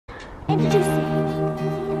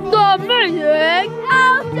Introducing the amazing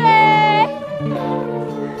Elsie!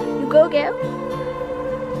 You go, girl.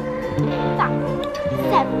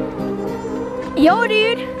 5, 7. Yo,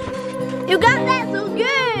 dude. You got that so good.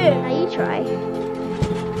 Now you try.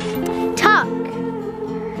 Tuck.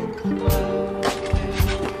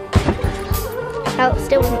 Oh,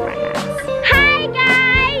 still wasn't right now. Hi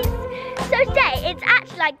guys! So today, it's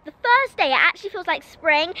actually like the first day. It actually feels like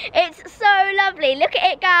spring. It's so lovely. Look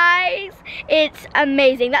at it, guys. It's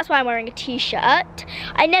amazing. That's why I'm wearing a t-shirt.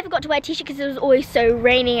 I never got to wear a t-shirt because it was always so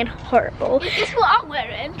rainy and horrible. This is what I'm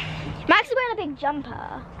wearing. Max is wearing a big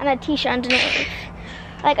jumper and a t-shirt underneath.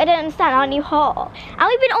 Like, I don't understand, aren't you hot? And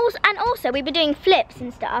we've been doing flips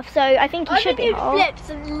and stuff, so I think you should be hot.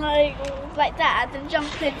 Flips and like that, and jump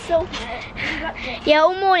flips over it. Yeah,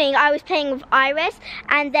 all morning I was playing with Iris,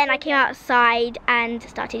 and then I came outside and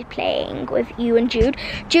started playing with you and Jude.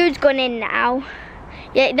 Jude's gone in now.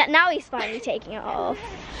 Yeah, now he's finally taking it off.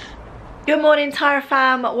 Good morning, Taira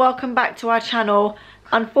fam. Welcome back to our channel.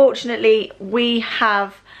 Unfortunately, we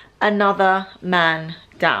have another man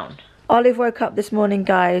down. Olive woke up this morning,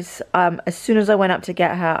 guys. As soon as I went up to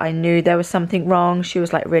get her, I knew there was something wrong. She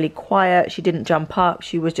was like really quiet. She didn't jump up.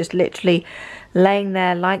 She was just literally laying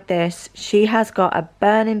there like this. She has got a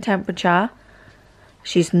burning temperature.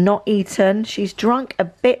 She's not eaten. She's drunk a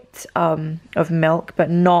bit of milk, but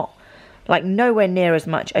not like nowhere near as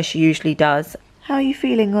much as she usually does. How are you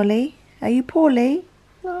feeling, Ollie? Are you poorly?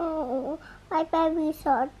 No, my belly's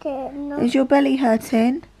hurting. Is your belly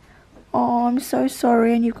hurting? Oh, I'm so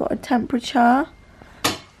sorry, and you've got a temperature.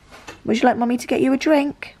 Would you like Mummy to get you a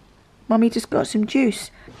drink? Mummy just got some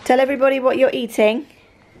juice. Tell everybody what you're eating.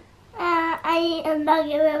 I eat a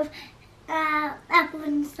nugget with apple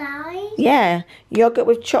inside. Yeah, yogurt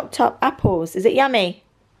with chopped up apples. Is it yummy?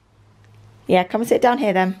 Yeah, come and sit down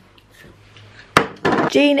here then.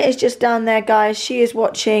 Jean is just down there, guys. She is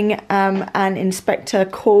watching an Inspector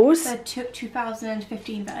Calls. The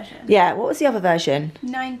 2015 version. Yeah, what was the other version?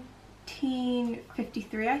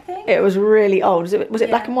 1953, I think. It was really old. Was it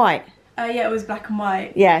black and white? Yeah, it was black and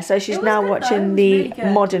white. Yeah, so she's now watching the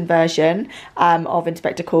modern version of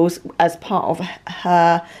Inspector Calls as part of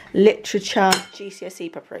her literature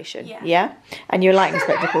GCSE preparation. Yeah? And you like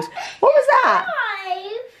Inspector Calls. What was that? Knife.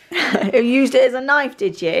 You used it as a knife,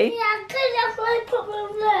 did you? Yeah, because that's what I put my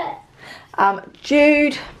lip.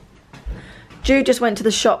 Jude just went to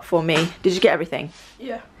the shop for me. Did you get everything?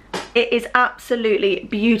 Yeah. It is absolutely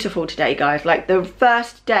beautiful today, guys. Like the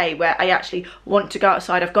first day where I actually want to go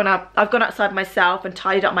outside. I've gone outside myself and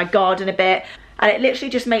tidied up my garden a bit, and it literally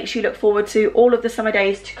just makes you look forward to all of the summer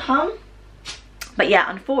days to come. But yeah,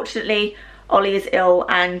 unfortunately, Ollie is ill,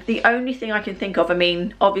 and the only thing I can think of, I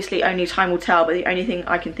mean, obviously only time will tell, but the only thing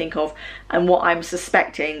I can think of and what I'm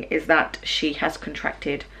suspecting is that she has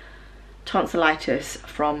contracted tonsillitis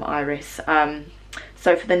from Iris.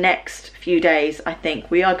 So for the next few days, I think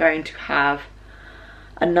we are going to have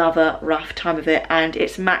another rough time of it, and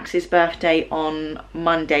it's Max's birthday on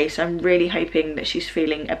Monday, so I'm really hoping that she's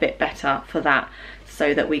feeling a bit better for that,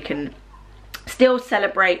 so that we can still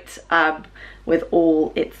celebrate with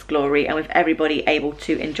all its glory and with everybody able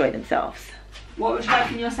to enjoy themselves. What would you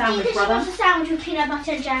like in your sandwich, brother? I just want a sandwich with peanut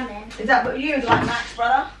butter and jam in. Is that what you would like, Max,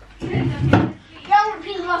 brother? Don't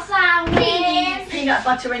peanut butter sandwich. Peanut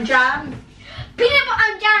butter and jam? Peanut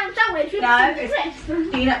butter and jam sandwich with No, it's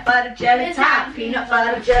peanut butter jelly time. Peanut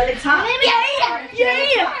butter jelly time. Yeah. There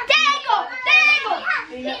you go.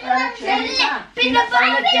 Peanut butter jelly time. Peanut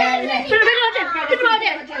butter jelly.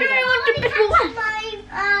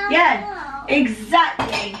 Yeah,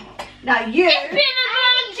 exactly. Now you. It's peanut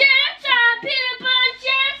butter jelly time. Peanut butter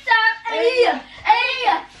jelly time. There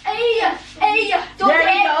you go.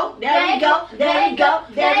 There you go. There you go.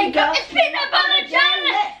 There you go. It's peanut butter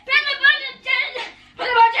jelly. Peanut butter jelly. Peanut butter jelly.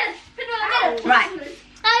 Peanut butter jelly. Right.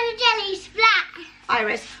 Butter jelly's flat.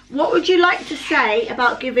 Iris, what would you like to say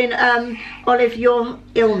about giving Olive your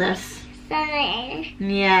illness? Sorry.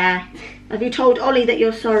 Yeah. Have you told Ollie that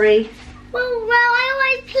you're sorry? Well, I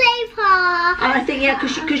always play with her. And I think, yeah,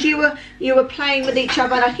 because you were playing with each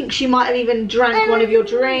other, and I think she might have even drank one of your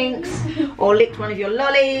drinks or licked one of your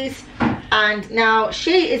lollies, and now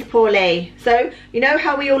she is poorly. So you know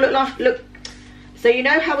how we all looked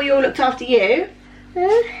after you?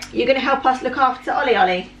 You're going to help us look after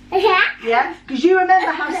Ollie? Yeah. Yeah? Because you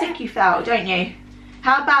remember how sick you felt, don't you?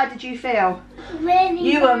 How bad did you feel? Really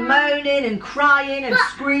You were moaning and crying and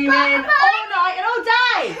screaming all night and all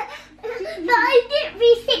day. But I didn't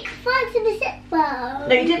be sick once in the sick bowl.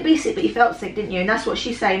 No, you didn't be sick, but you felt sick, didn't you? And that's what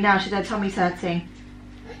she's saying now. She said tummy's hurting.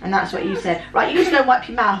 And that's what you said. Right, you need to go and wipe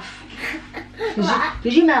your mouth.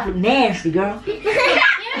 Because your mouth look nasty, girl.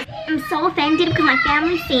 I'm so offended because my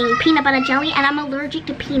family's saying peanut butter jelly and I'm allergic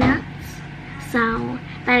to peanuts. So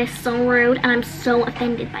that is so rude and I'm so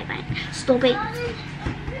offended by that. Stop it.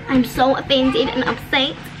 I'm so offended and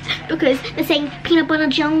upset because they're saying peanut butter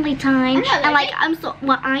jelly time and like I'm so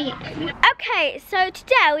Okay, so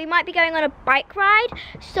today we might be going on a bike ride.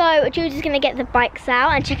 So Jules is gonna get the bikes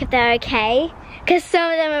out and check if they're okay because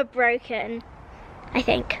some of them are broken, I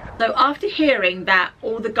think. So after hearing that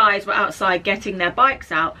all the guys were outside getting their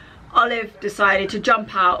bikes out, Olive decided to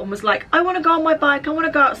jump out and was like, I want to go on my bike, I want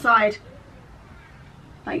to go outside.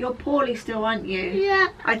 Like, you're poorly still, aren't you? Yeah.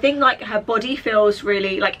 I think like her body feels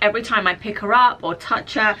really, like every time I pick her up or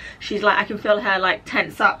touch her, she's like, I can feel her like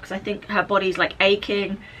tense up because I think her body's like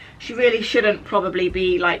aching. She really shouldn't probably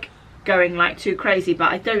be like going like too crazy, but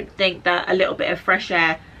I don't think that a little bit of fresh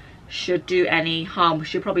air should do any harm.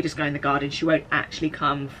 She'll probably just go in the garden. She won't actually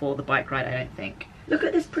come for the bike ride, I don't think. Look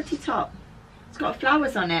at this pretty top. It's got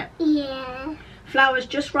flowers on it. Yeah. Flowers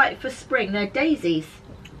just right for spring. They're daisies.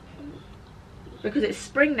 Because it's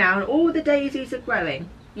spring now and all the daisies are growing.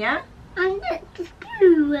 Yeah? And it's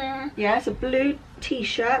blue. Yeah, it's a blue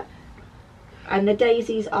t-shirt. And the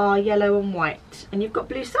daisies are yellow and white. And you've got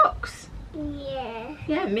blue socks. Yeah.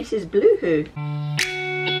 Yeah, Mrs. Bluehoo.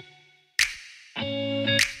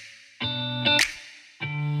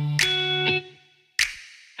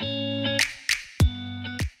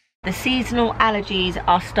 The seasonal allergies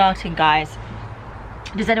are starting, guys.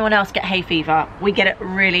 Does anyone else get hay fever? We get it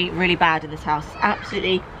really, really bad in this house.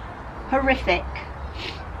 Absolutely horrific.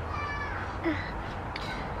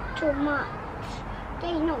 Too much.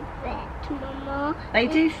 They don't fit, Mama. They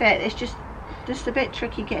do fit. It's just a bit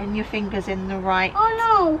tricky getting your fingers in the right Oh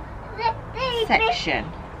no! section.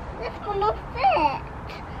 This will not fit.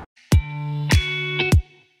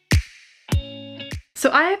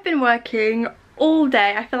 So I have been working all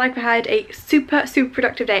day. I feel like I had a super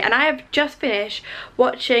productive day and I have just finished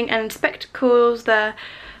watching Spectacles, the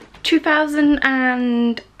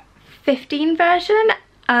 2015 version.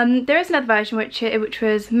 There is another version which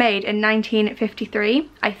was made in 1953,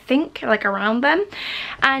 I think, like around then,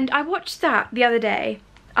 and I watched that the other day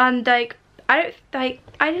and like I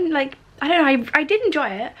did enjoy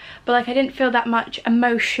it, but like I didn't feel that much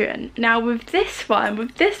emotion. Now with this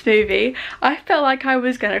movie, I felt like I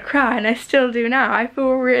was gonna cry and I still do now. I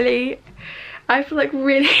feel like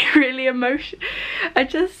really emotional. I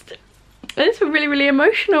just feel really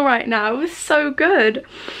emotional right now. It was so good.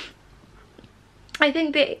 I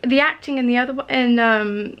think the acting in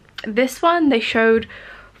this one, they showed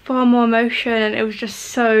far more emotion and it was just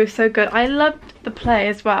so good. I loved the play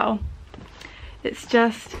as well. It's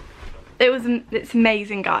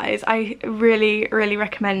amazing, guys. I really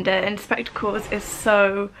recommend it, and Spectacles is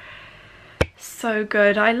so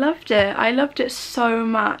good. I loved it so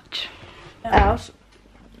much. Else,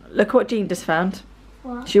 look what Jean just found.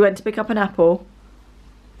 What? She went to pick up an apple.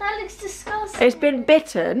 That looks disgusting. It's been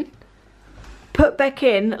bitten, put back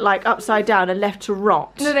in like upside down and left to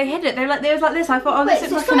rot. No, they hid it. They was like this. I thought, oh, this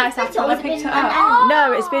looks like a nice apple. I picked it up.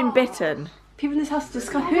 No, it's been bitten. People in this house are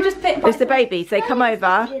disgusting. Who just bit? It's the babies. They come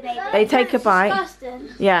over, they take a bite.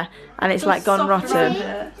 Yeah, and it's like gone rotten.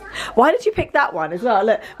 Why did you pick that one as well?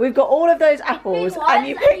 Look, we've got all of those apples and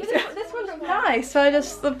you picked it. This one looked nice, so I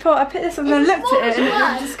just thought I picked this one and then looked at it and it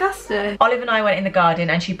looked disgusting. Olive and I went in the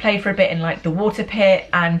garden and she played for a bit in like the water pit,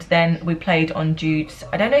 and then we played on Jude's,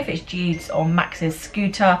 I don't know if it's Jude's or Max's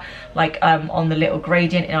scooter, like on the little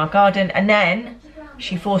gradient in our garden, and then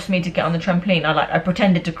she forced me to get on the trampoline. I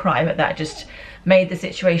pretended to cry, but that just made the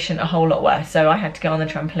situation a whole lot worse, so I had to get on the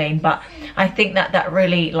trampoline. But I think that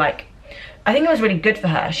really, like, I think it was really good for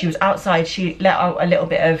her. She was outside, she let out a little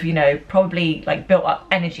bit of, you know, probably like built up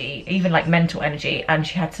energy, even like mental energy, and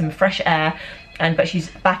she had some fresh air, but she's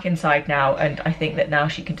back inside now, and I think that now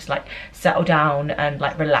she can just like settle down and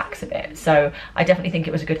like relax a bit. So I definitely think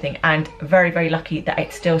it was a good thing, and very lucky that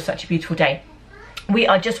it's still such a beautiful day. We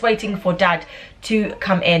are just waiting for Dad to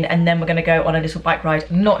come in and then we're going to go on a little bike ride.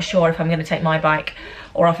 Not sure if I'm going to take my bike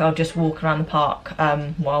or if I'll just walk around the park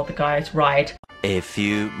while the guys ride. A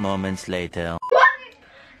few moments later. What?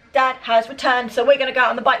 Dad has returned, so we're going to go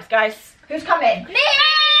out on the bikes, guys. Who's coming? Me!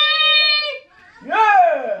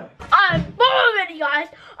 Yeah! I'm born ready, guys.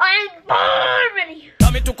 I'm born ready.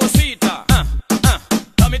 Dame tu cosita.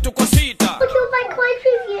 Dame tu cosita. Look at my bike with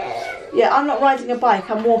you. Yeah, I'm not riding a bike,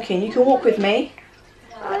 I'm walking. You can walk with me.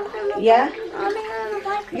 Yeah?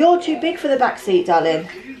 You're too big for the back seat, darling.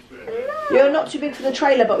 You're not too big for the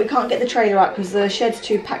trailer, but we can't get the trailer up because the shed's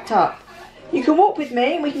too packed up. You can walk with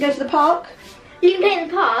me and we can go to the park. You can go in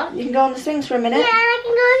the park? You can go on the swings for a minute. Yeah, and I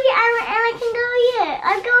can go here, and I can go here.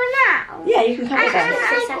 I'm going now. Yeah, you can come with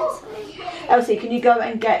us. Elsie, can you go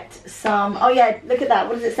and get some? Oh yeah, look at that.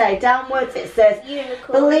 What does it say? Downwards it says,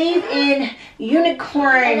 Unicorn. believe in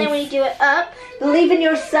unicorns. And then when you do it up, believe in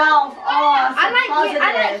yourself. Oh, so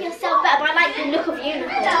I like yourself better, but I like the look of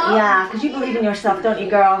unicorn. Yeah, because you believe in yourself, don't you,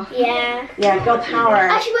 girl? Yeah. Yeah, girl power.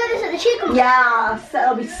 I should wear this at the cheer competition. Yeah, so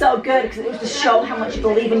it'll be so good because it was to show how much you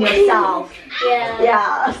believe in yourself. Yeah.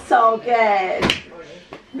 Yeah, so good.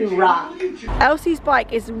 You rock. Elsie's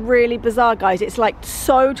bike is really bizarre, guys. It's like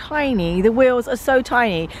so tiny. The wheels are so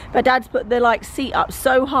tiny, but Dad's put the like seat up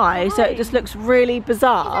so high, so it just looks really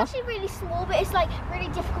bizarre. It's actually really small, but it's like really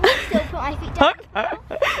difficult to still put my feet down.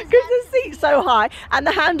 Because the seat's so high and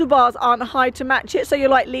the handlebars aren't high to match it, so you're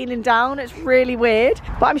like leaning down. It's really weird.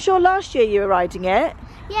 But I'm sure last year you were riding it.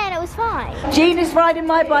 Yeah, and it was fine. Jean is riding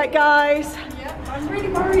my bike, guys. Yeah, I'm really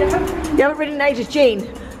worried. You haven't ridden in ages, Jean.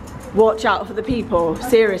 Watch out for the people,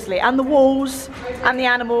 seriously, and the walls and the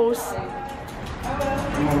animals.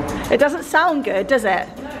 It doesn't sound good, does it?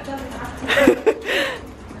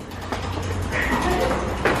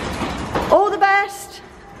 All the best.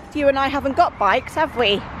 You and I haven't got bikes, have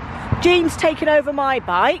we? Jean's taken over my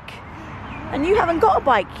bike, and you haven't got a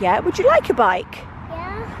bike yet. Would you like a bike?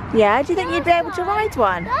 Yeah. Yeah. Do you think you'd be able to ride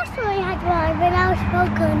one? Last time I had one when I was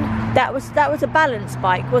broken. That was a balance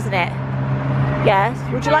bike, wasn't it? Yes.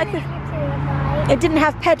 Would you like a... It didn't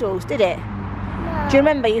have pedals, did it? No. Do you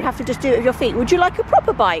remember? You have to just do it with your feet. Would you like a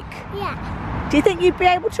proper bike? Yeah. Do you think you'd be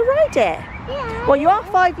able to ride it? Yeah. Well, you are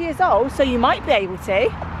 5 years old, so you might be able to.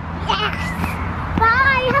 Yes.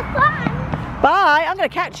 Bye. Have fun. Bye. I'm going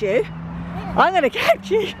to catch you. I'm going to catch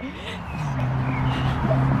you.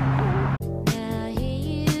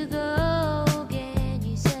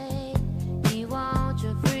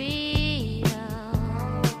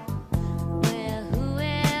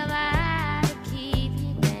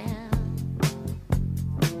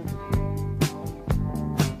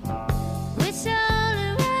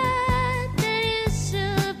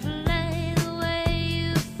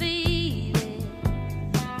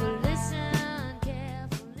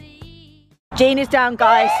 Jean is down,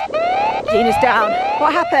 guys. Jean is down.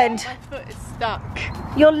 What happened? My foot is stuck.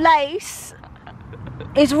 Your lace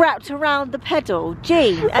is wrapped around the pedal,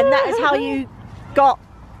 Jean, and that is how you got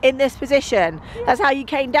in this position. That's how you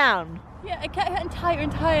came down. Yeah, I kept getting tighter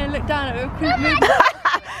and tighter and looked down at it. I couldn't move.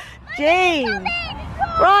 Jean.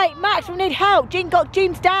 Right, Max, we need help. Jean's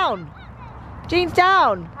down. Jean's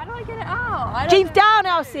down. How do I get it out? Jean's down,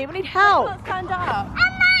 Elsie. We need help. I can't stand up.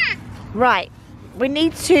 Right, we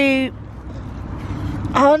need to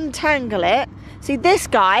untangle it. See, this,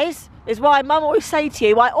 guys, is why Mum always say to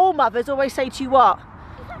you, why all mothers always say to you what?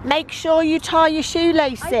 Make sure you tie your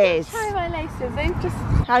shoelaces. I did tie my laces. They've just...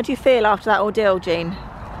 How do you feel after that ordeal, Jean?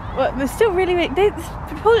 Well, they're still really... They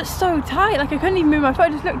pulled it so tight, like I couldn't even move my foot. I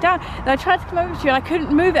just looked down and I tried to come over to you and I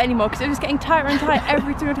couldn't move it anymore because it was getting tighter and tighter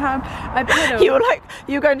every single time I pedaled. You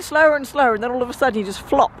were going slower and slower, and then all of a sudden you just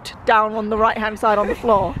flopped down on the right-hand side on the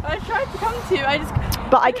floor. I tried to come to you,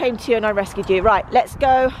 But I came to you and I rescued you. Right, let's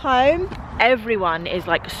go home. Everyone is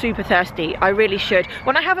like super thirsty. I really should.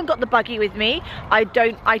 When I haven't got the buggy with me,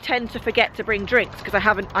 I tend to forget to bring drinks because I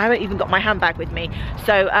haven't even got my handbag with me.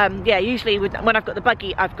 So yeah, usually when I've got the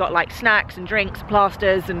buggy, I've got like snacks and drinks,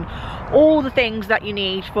 plasters and all the things that you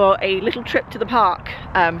need for a little trip to the park,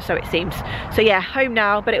 so it seems. So yeah, home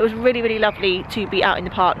now, but it was really, really lovely to be out in the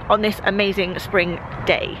park on this amazing spring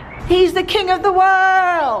day. He's the king of the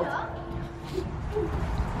world!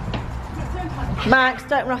 Max,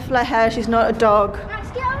 don't ruffle her hair, she's not a dog. Max,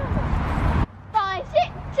 get over. 5, 6,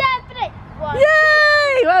 7, 8. 1.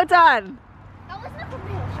 Yay! Well done! That was not a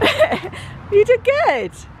real. You did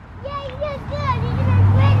good. Yeah, you did good. You did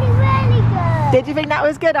really, really good. Did you think that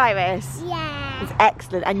was good, Iris? Yeah. It's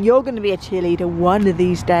excellent, and you're going to be a cheerleader one of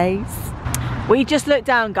these days. We just looked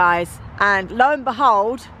down, guys, and lo and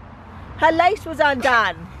behold, her lace was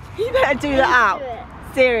undone. You better do that out. Do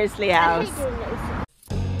it. Seriously, I Els. hate doing this.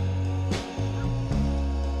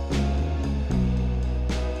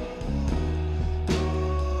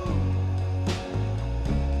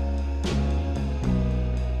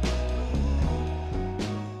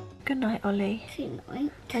 Good night, Ollie. Good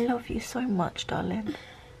night. I love you so much, darling.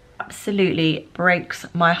 Absolutely breaks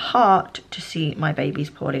my heart to see my babies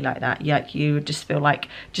poorly like that. Yeah, you just feel like,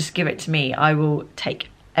 just give it to me. I will take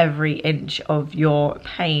every inch of your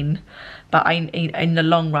pain. But in the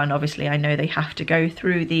long run, obviously, I know they have to go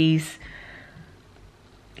through these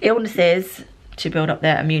illnesses to build up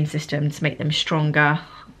their immune system to make them stronger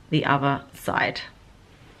the other side.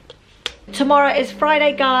 Tomorrow is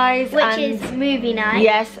Friday, guys. Which is movie night.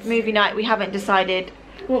 Yes, movie night. We haven't decided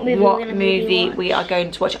what movie, what we're gonna movie watch. we are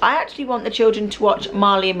going to watch. I actually want the children to watch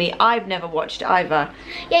Marley and Me. I've never watched it either.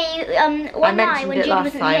 Yeah, you, one night when it Jude last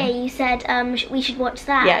wasn't time. here, you said we should watch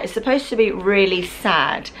that. Yeah, it's supposed to be really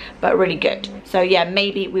sad, but really good. So yeah,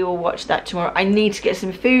 maybe we will watch that tomorrow. I need to get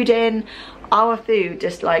some food in. Our food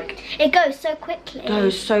just like It goes so quickly.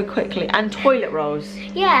 goes so quickly. And toilet rolls.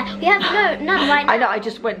 Yeah, we have none right now. I know, I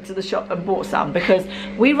just went to the shop and bought some because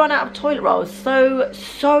we run out of toilet rolls so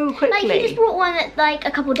quickly. Like, you just brought one like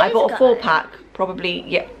a couple days ago. I bought a 4-pack, probably,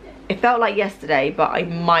 yeah. It felt like yesterday, but I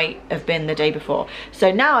might have been the day before. So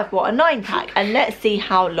now I've bought a 9-pack, and let's see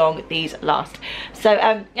how long these last. So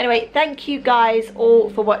anyway, thank you guys all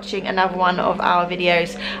for watching another one of our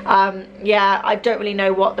videos. Yeah, I don't really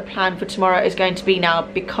know what the plan for tomorrow is going to be now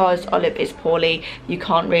because Olive is poorly. You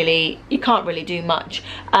can't really do much.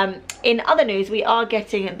 In other news, we are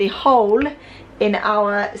getting the hole in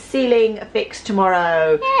our ceiling fixed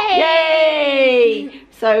tomorrow. Yay!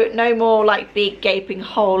 So no more like big gaping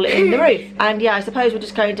hole in the roof. And yeah, I suppose we're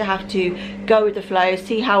just going to have to go with the flow,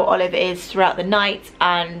 see how Olive is throughout the night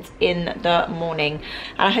and in the morning.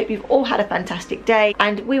 And I hope you've all had a fantastic day,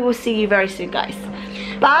 and we will see you very soon, guys.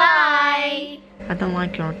 Bye! I don't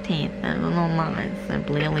like your teeth. They're not nice.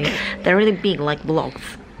 They're really big like blocks.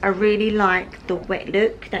 I really like the wet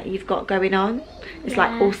look that you've got going on. It's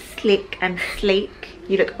like all slick and sleek.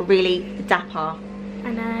 You look really dapper. I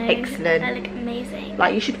know. Excellent. I look amazing.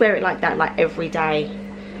 Like, you should wear it like that like every day.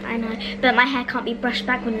 I know. But my hair can't be brushed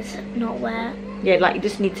back when it's not wet. Yeah, like you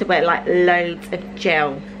just need to wear like loads of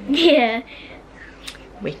gel. Yeah.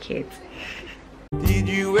 Wicked. Did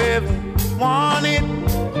you ever want it?